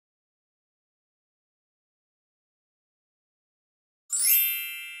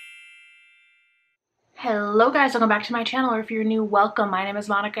Hello guys, welcome back to my channel, or if you're new, welcome. My name is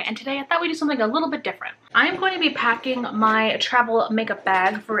Monica, and today I thought we'd do something a little bit different. I'm going to be packing my travel makeup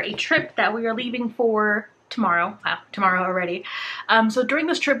bag for a trip that we are leaving for tomorrow. Wow, tomorrow already. So during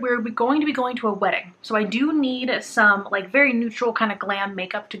this trip, we're going to be going to a wedding. So I do need some like very neutral kind of glam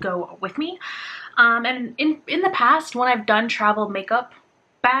makeup to go with me. And in the past, when I've done travel makeup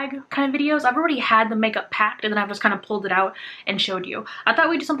bag kind of videos, I've already had the makeup packed and then I've just kind of pulled it out and showed you. I thought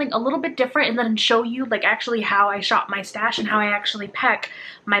we'd do something a little bit different and then show you like actually how I shop my stash and how I actually pack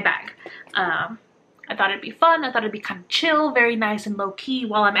my bag. I thought it'd be fun. I thought it'd be kind of chill, very nice and low-key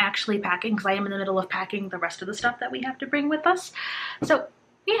while I'm actually packing, because I am in the middle of packing the rest of the stuff that we have to bring with us. So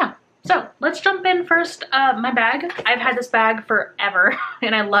yeah. So let's jump in first. My bag. I've had this bag forever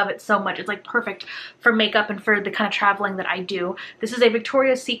and I love it so much. It's like perfect for makeup and for the kind of traveling that I do. This is a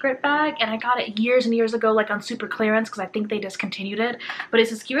Victoria's Secret bag and I got it years and years ago, like on super clearance, because I think they discontinued it. But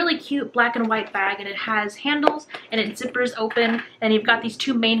it's this really cute black and white bag and it has handles and it zippers open, and you've got these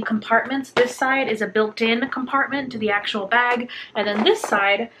two main compartments. This side is a built-in compartment to the actual bag, and then this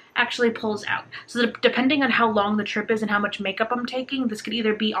side actually pulls out. So depending on how long the trip is and how much makeup I'm taking, this could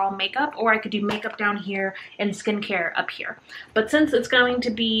either be all makeup or I could do makeup down here and skincare up here. But since it's going to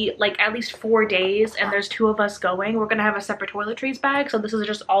be like at least 4 days and there's 2 of us going, we're gonna have a separate toiletries bag, so this is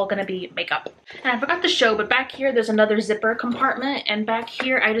just all gonna be makeup. And I forgot to show, but back here there's another zipper compartment, and back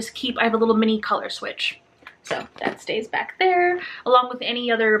here I have a little mini color switch. So that stays back there, along with any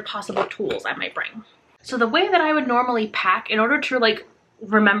other possible tools I might bring. So the way that I would normally pack, in order to like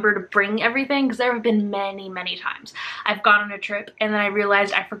remember to bring everything, because there have been many times I've gone on a trip and then I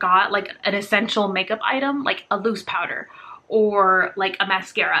realized I forgot like an essential makeup item, like a loose powder or like a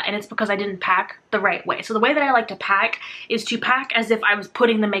mascara, and it's because I didn't pack the right way. So the way that I like to pack is to pack as if I was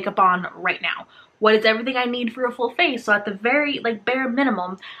putting the makeup on right now. What is everything I need for a full face? So at the very like bare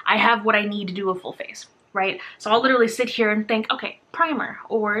minimum, I have what I need to do a full face, right? So I'll literally sit here and think, okay, primer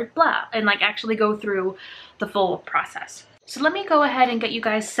or blah, and like actually go through the full process. So let me go ahead and get you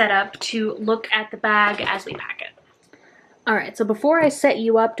guys set up to look at the bag as we pack it. All right, so before I set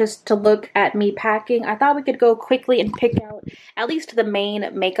you up just to look at me packing, I thought we could go quickly and pick out at least the main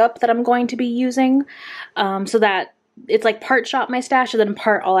makeup that I'm going to be using, so that it's like part shop my stash and then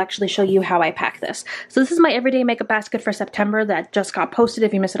part I'll actually show you how I pack this. So this is my everyday makeup basket for September that just got posted.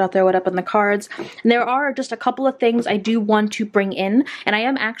 If you missed it, I'll throw it up in the cards. And there are just a couple of things I do want to bring in, and I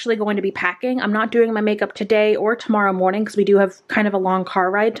am actually going to be packing. I'm not doing my makeup today or tomorrow morning because we do have kind of a long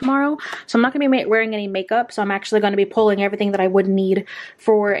car ride tomorrow. So I'm not going to be wearing any makeup, so I'm actually going to be pulling everything that I would need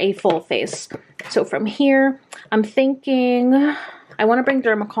for a full face. So from here, I'm thinking I want to bring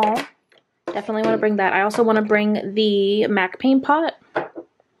Dermacol. Definitely want to bring that. I also want to bring the MAC Paint Pot.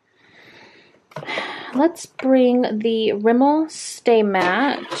 Let's bring the Rimmel Stay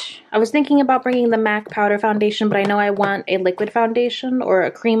Matte. I was thinking about bringing the MAC Powder Foundation, but I know I want a liquid foundation or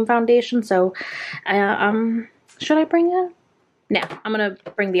a cream foundation, so should I bring it? No, I'm going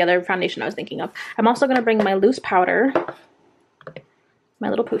to bring the other foundation I was thinking of. I'm also going to bring my loose powder, my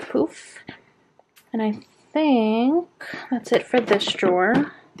little poof poof, and I think that's it for this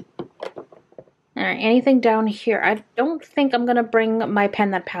drawer. Alright, anything down here? I don't think I'm going to bring my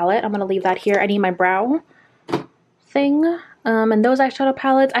Pen That palette. I'm going to leave that here. I need my brow thing. And those eyeshadow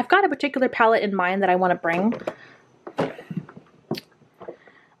palettes. I've got a particular palette in mind that I want to bring.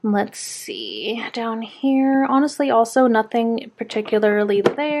 Let's see. Down here, honestly, also nothing particularly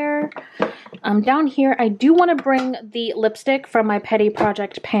there. Down here, I do want to bring the lipstick from my Petty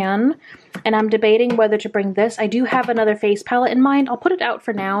Project pan, and I'm debating whether to bring this. I do have another face palette in mind. I'll put it out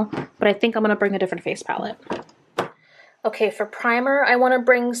for now, but I think I'm going to bring a different face palette. Okay, for primer, I want to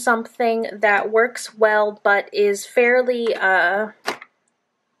bring something that works well, but is fairly,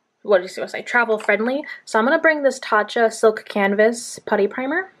 what do you say, travel friendly. So I'm going to bring this Tatcha Silk Canvas Putty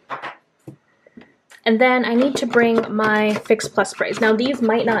Primer. And then I need to bring my Fix Plus sprays. Now these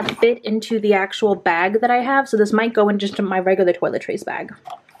might not fit into the actual bag that I have, so this might go in just my regular toiletries bag.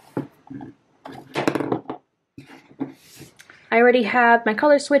 I already have my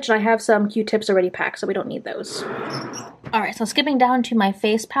color switch and I have some Q-tips already packed, so we don't need those. Alright, so skipping down to my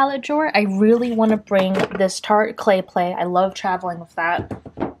face palette drawer, I really want to bring this Tarte Clay Play. I love traveling with that.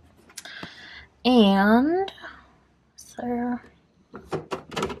 And so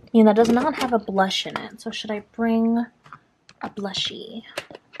that does not have a blush in it, so should I bring a blushy?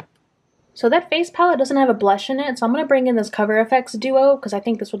 So that face palette doesn't have a blush in it, so I'm going to bring in this Cover FX Duo because I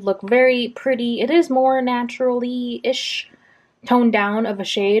think this would look very pretty. It is more naturally-ish toned down of a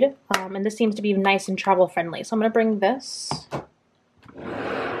shade, and this seems to be nice and travel friendly. So I'm going to bring this.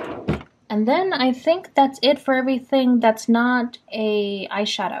 And then I think that's it for everything that's not a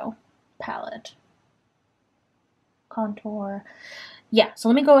eyeshadow palette. contour. Yeah, so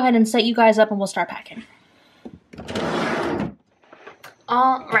let me go ahead and set you guys up and we'll start packing.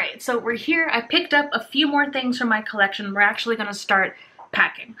 All right, so we're here. I picked up a few more things from my collection. We're actually gonna start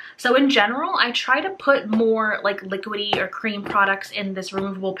packing. So in general, I try to put more like liquidy or cream products in this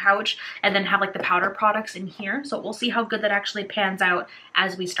removable pouch and then have like the powder products in here. So we'll see how good that actually pans out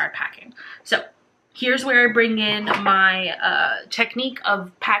as we start packing. So here's where I bring in my technique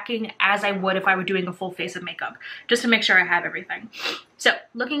of packing as I would if I were doing a full face of makeup, just to make sure I have everything. So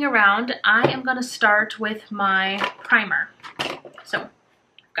looking around, I am gonna start with my primer. So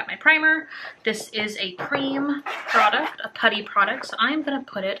got my primer. This is a cream product, a putty product, so I'm gonna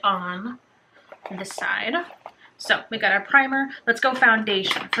put it on this side. So we got our primer. Let's go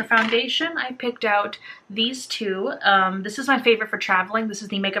foundation. For foundation, I picked out these two. This is my favorite for traveling. This is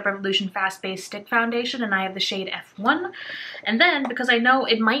the Makeup Revolution Fast Base Stick Foundation, and I have the shade F1. And then, because I know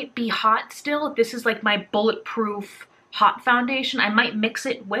it might be hot still, this is like my bulletproof hot foundation. I might mix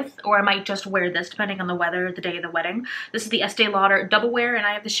it with, or I might just wear this depending on the weather, the day of the wedding. This is the Estee Lauder Double Wear, and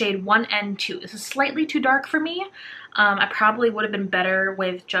I have the shade 1 and 2. This is slightly too dark for me. I probably would have been better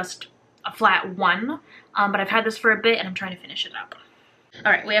with just a flat 1, but I've had this for a bit and I'm trying to finish it up.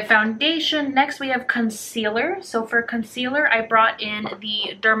 All right, we have foundation. Next we have concealer. So for concealer, I brought in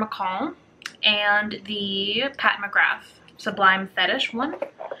the Dermacol and the Pat McGrath Sublime Fetish one.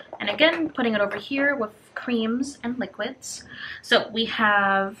 And again, putting it over here with creams and liquids. So we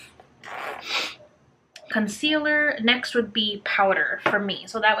have concealer. Next would be powder for me.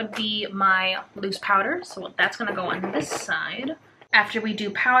 So that would be my loose powder. So that's gonna go on this side. After we do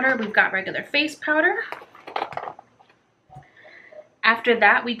powder, we've got regular face powder. After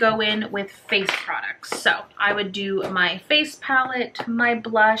that, we go in with face products. So I would do my face palette, my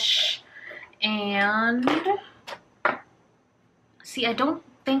blush, and see, I don't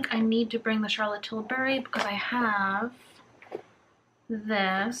think I need to bring the Charlotte Tilbury because I have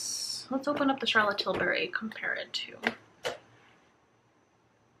this. Let's open up the Charlotte Tilbury, compare it to.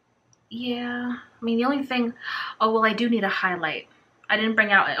 Yeah, I mean, the only thing, oh, well, I do need a highlight. I didn't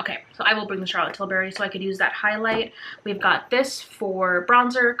bring out, okay, so I will bring the Charlotte Tilbury so I could use that highlight. We've got this for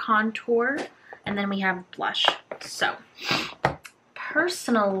bronzer, contour, and then we have blush. So,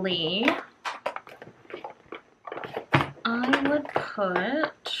 personally, I would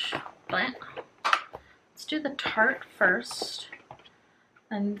put, but let's do the Tarte first,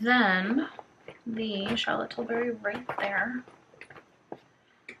 and then the Charlotte Tilbury right there.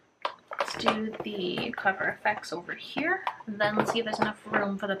 Let's do the Cover FX over here, and then let's see if there's enough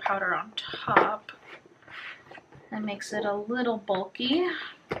room for the powder on top. That makes it a little bulky.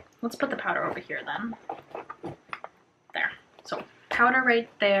 Let's put the powder over here then. There. So powder right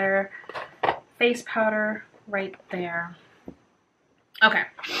there, face powder right there. Okay,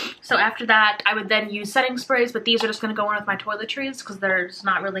 so after that, I would then use setting sprays, but these are just going to go in with my toiletries because there's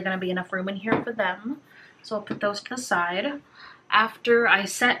not really going to be enough room in here for them. So I'll put those to the side. After I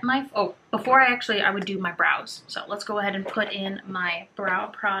set my, oh, before I would do my brows. So let's go ahead and put in my brow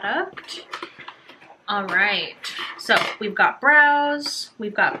product. All right, so we've got brows,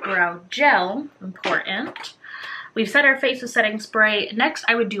 we've got brow gel, important. We've set our face with setting spray. Next,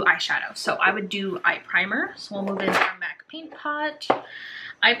 I would do eyeshadow. So I would do eye primer. So we'll move into our MAC Paint Pot.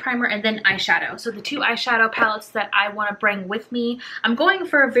 Eye primer and then eyeshadow. So the two eyeshadow palettes that I want to bring with me, I'm going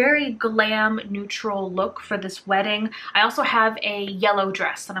for a very glam neutral look for this wedding. I also have a yellow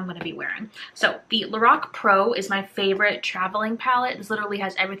dress that I'm going to be wearing. So the Lorac Pro is my favorite traveling palette. This literally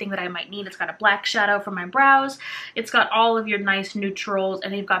has everything that I might need. It's got a black shadow for my brows. It's got all of your nice neutrals,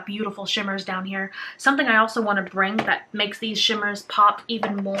 and they've got beautiful shimmers down here. Something I also want to bring that makes these shimmers pop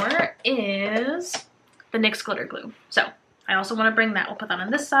even more is the NYX Glitter Glue. So I also want to bring that. We'll put that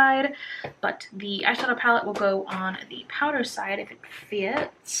on this side, but the eyeshadow palette will go on the powder side if it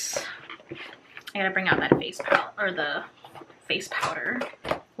fits. I gotta bring out that face palette, or the face powder.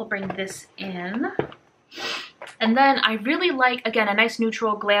 We'll bring this in. And then I really like, again, a nice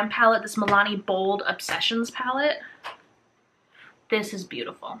neutral glam palette, this Milani Bold Obsessions palette. This is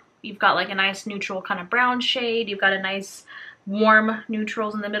beautiful. You've got like a nice neutral kind of brown shade. You've got a nice warm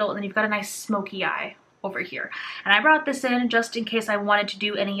neutrals in the middle, and then you've got a nice smoky eye over here. And I brought this in just in case I wanted to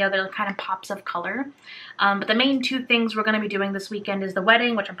do any other kind of pops of color. But the main two things we're going to be doing this weekend is the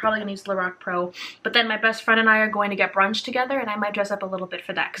wedding, which I'm probably going to use the Lorac Pro, but then my best friend and I are going to get brunch together, and I might dress up a little bit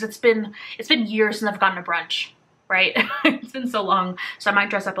for that because it's been years since I've gone to brunch, right? It's been so long, so I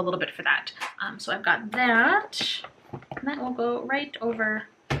might dress up a little bit for that. So I've got that, and that will go right over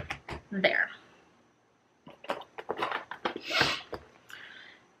there.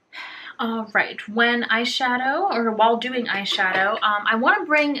 All right, when eyeshadow, or while doing eyeshadow, I want to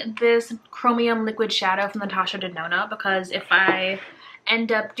bring this chromium liquid shadow from Natasha Denona, because if I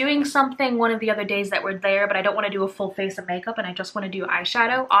end up doing something one of the other days that we're there, but I don't want to do a full face of makeup and I just want to do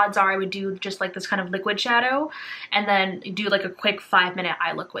eyeshadow, odds are I would do just like this kind of liquid shadow and then do like a quick 5-minute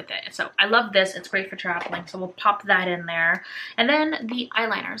eye look with it. So I love this. It's great for traveling, so we'll pop that in there. And then the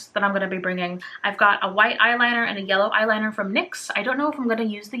eyeliners that I'm going to be bringing. I've got a white eyeliner and a yellow eyeliner from NYX. I don't know if I'm going to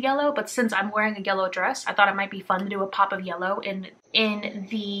use the yellow, but since I'm wearing a yellow dress, I thought it might be fun to do a pop of yellow in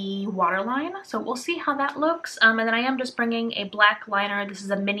the waterline. So we'll see how that looks. And then I am just bringing a black liner. This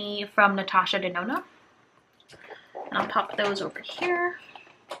is a mini from Natasha Denona. And I'll pop those over here.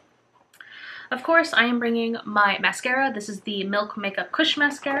 Of course, I am bringing my mascara. This is the Milk Makeup Kush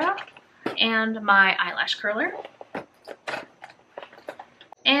Mascara and my eyelash curler.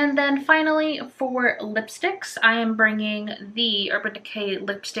 And then finally, for lipsticks, I am bringing the Urban Decay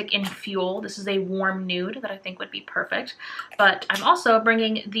lipstick in Fuel. This is a warm nude that I think would be perfect. But I'm also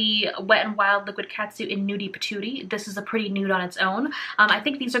bringing the Wet n Wild Liquid Catsuit in Nudie Patootie. This is a pretty nude on its own. I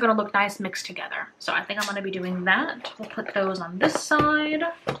think these are going to look nice mixed together. So I think I'm going to be doing that. We'll put those on this side.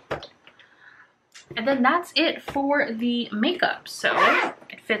 And then that's it for the makeup. So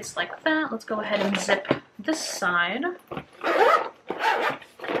it fits like that. Let's go ahead and zip this side.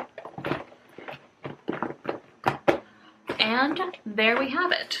 And there we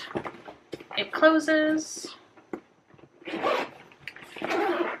have it. It closes.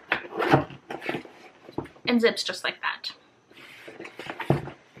 And zips just like that.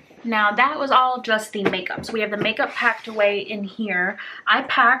 Now that was all just the makeup. So we have the makeup packed away in here. I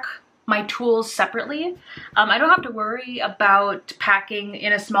pack my tools separately. I don't have to worry about packing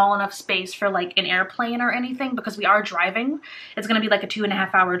in a small enough space for like an airplane or anything, because we are driving. It's going to be like a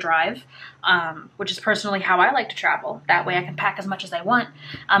 2.5-hour drive, which is personally how I like to travel. That way I can pack as much as I want.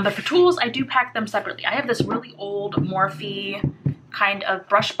 But for tools, I do pack them separately. I have this really old Morphe kind of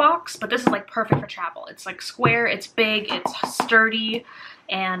brush box, but this is like perfect for travel. It's like square, it's big, it's sturdy,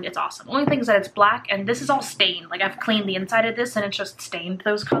 and it's awesome. The only thing is that it's black, and this is all stained. Like I've cleaned the inside of this and it's just stained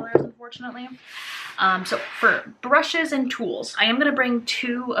those colors, unfortunately. So for brushes and tools, I am going to bring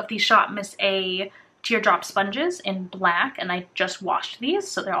 2 of these Shop Miss A teardrop sponges in black, and I just washed these,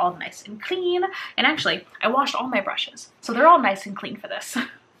 so they're all nice and clean. And actually, I washed all my brushes, so they're all nice and clean for this.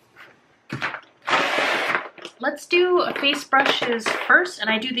 Let's do face brushes first, and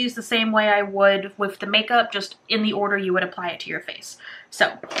I do these the same way I would with the makeup, just in the order you would apply it to your face.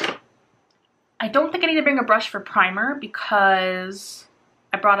 So, I don't think I need to bring a brush for primer because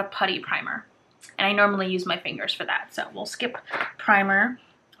I brought a putty primer, and I normally use my fingers for that, so we'll skip primer.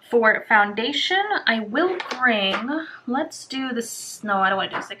 For foundation, I will bring, let's do this, no, I don't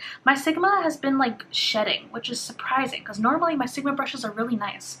want to do this. My Sigma has been like shedding, which is surprising, because normally my Sigma brushes are really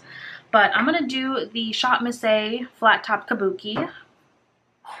nice. But I'm going to do the Shop Miss A Flat Top Kabuki.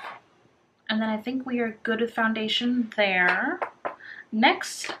 And then I think we are good with foundation there.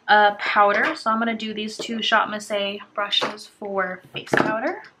 Next, powder. So I'm going to do these 2 Shop Miss A brushes for face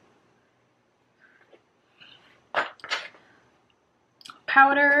powder.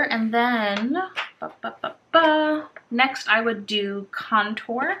 Powder, and then next I would do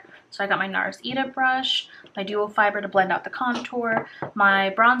contour. So I got my NARS Ita brush, my dual fiber to blend out the contour,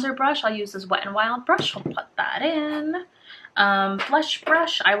 my bronzer brush, I'll use this Wet n Wild brush, I'll put that in. Blush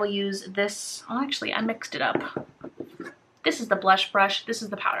brush, I will use this, oh actually I mixed it up. This is the blush brush, this is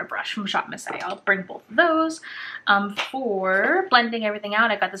the powder brush from Shop Miss A. I'll bring both of those. For blending everything out,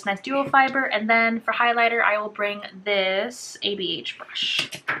 I got this nice dual fiber, and then for highlighter, I will bring this ABH brush.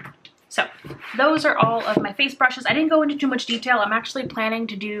 So those are all of my face brushes. I didn't go into too much detail. I'm actually planning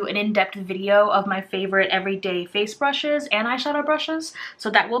to do an in-depth video of my favorite everyday face brushes and eyeshadow brushes, so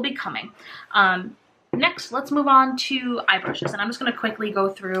that will be coming. Next, let's move on to eye brushes, and I'm just going to quickly go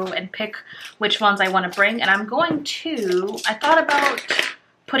through and pick which ones I want to bring. And I'm going to, I thought about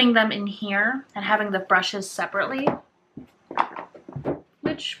putting them in here and having the brushes separately,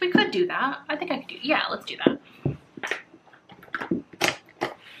 which we could do that. I think I could do, yeah, let's do that.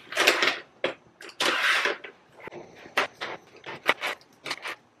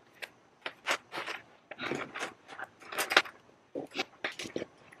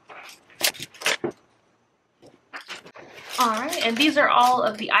 Alright, and these are all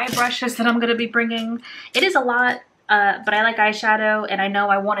of the eye brushes that I'm going to be bringing. It is a lot, but I like eyeshadow, and I know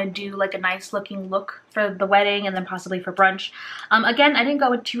I want to do like a nice looking look for the wedding and then possibly for brunch. Again, I didn't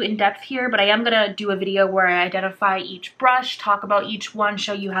go too in-depth here, but I am going to do a video where I identify each brush, talk about each one,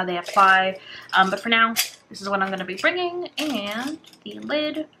 show you how they apply. But for now, this is what I'm going to be bringing, and the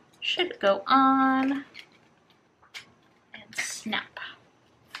lid should go on and snap.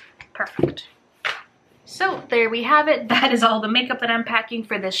 Perfect. So there we have it. That is all the makeup that I'm packing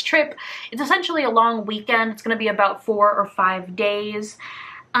for this trip. It's essentially a long weekend. It's gonna be about 4 or 5 days.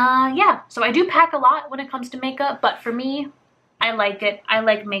 Yeah, so I do pack a lot when it comes to makeup, but for me, I like it. I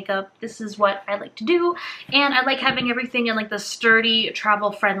like makeup. This is what I like to do. And I like having everything in like the sturdy,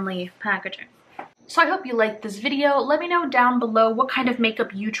 travel-friendly packaging. So I hope you liked this video. Let me know down below what kind of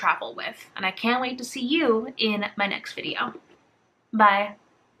makeup you travel with. And I can't wait to see you in my next video. Bye.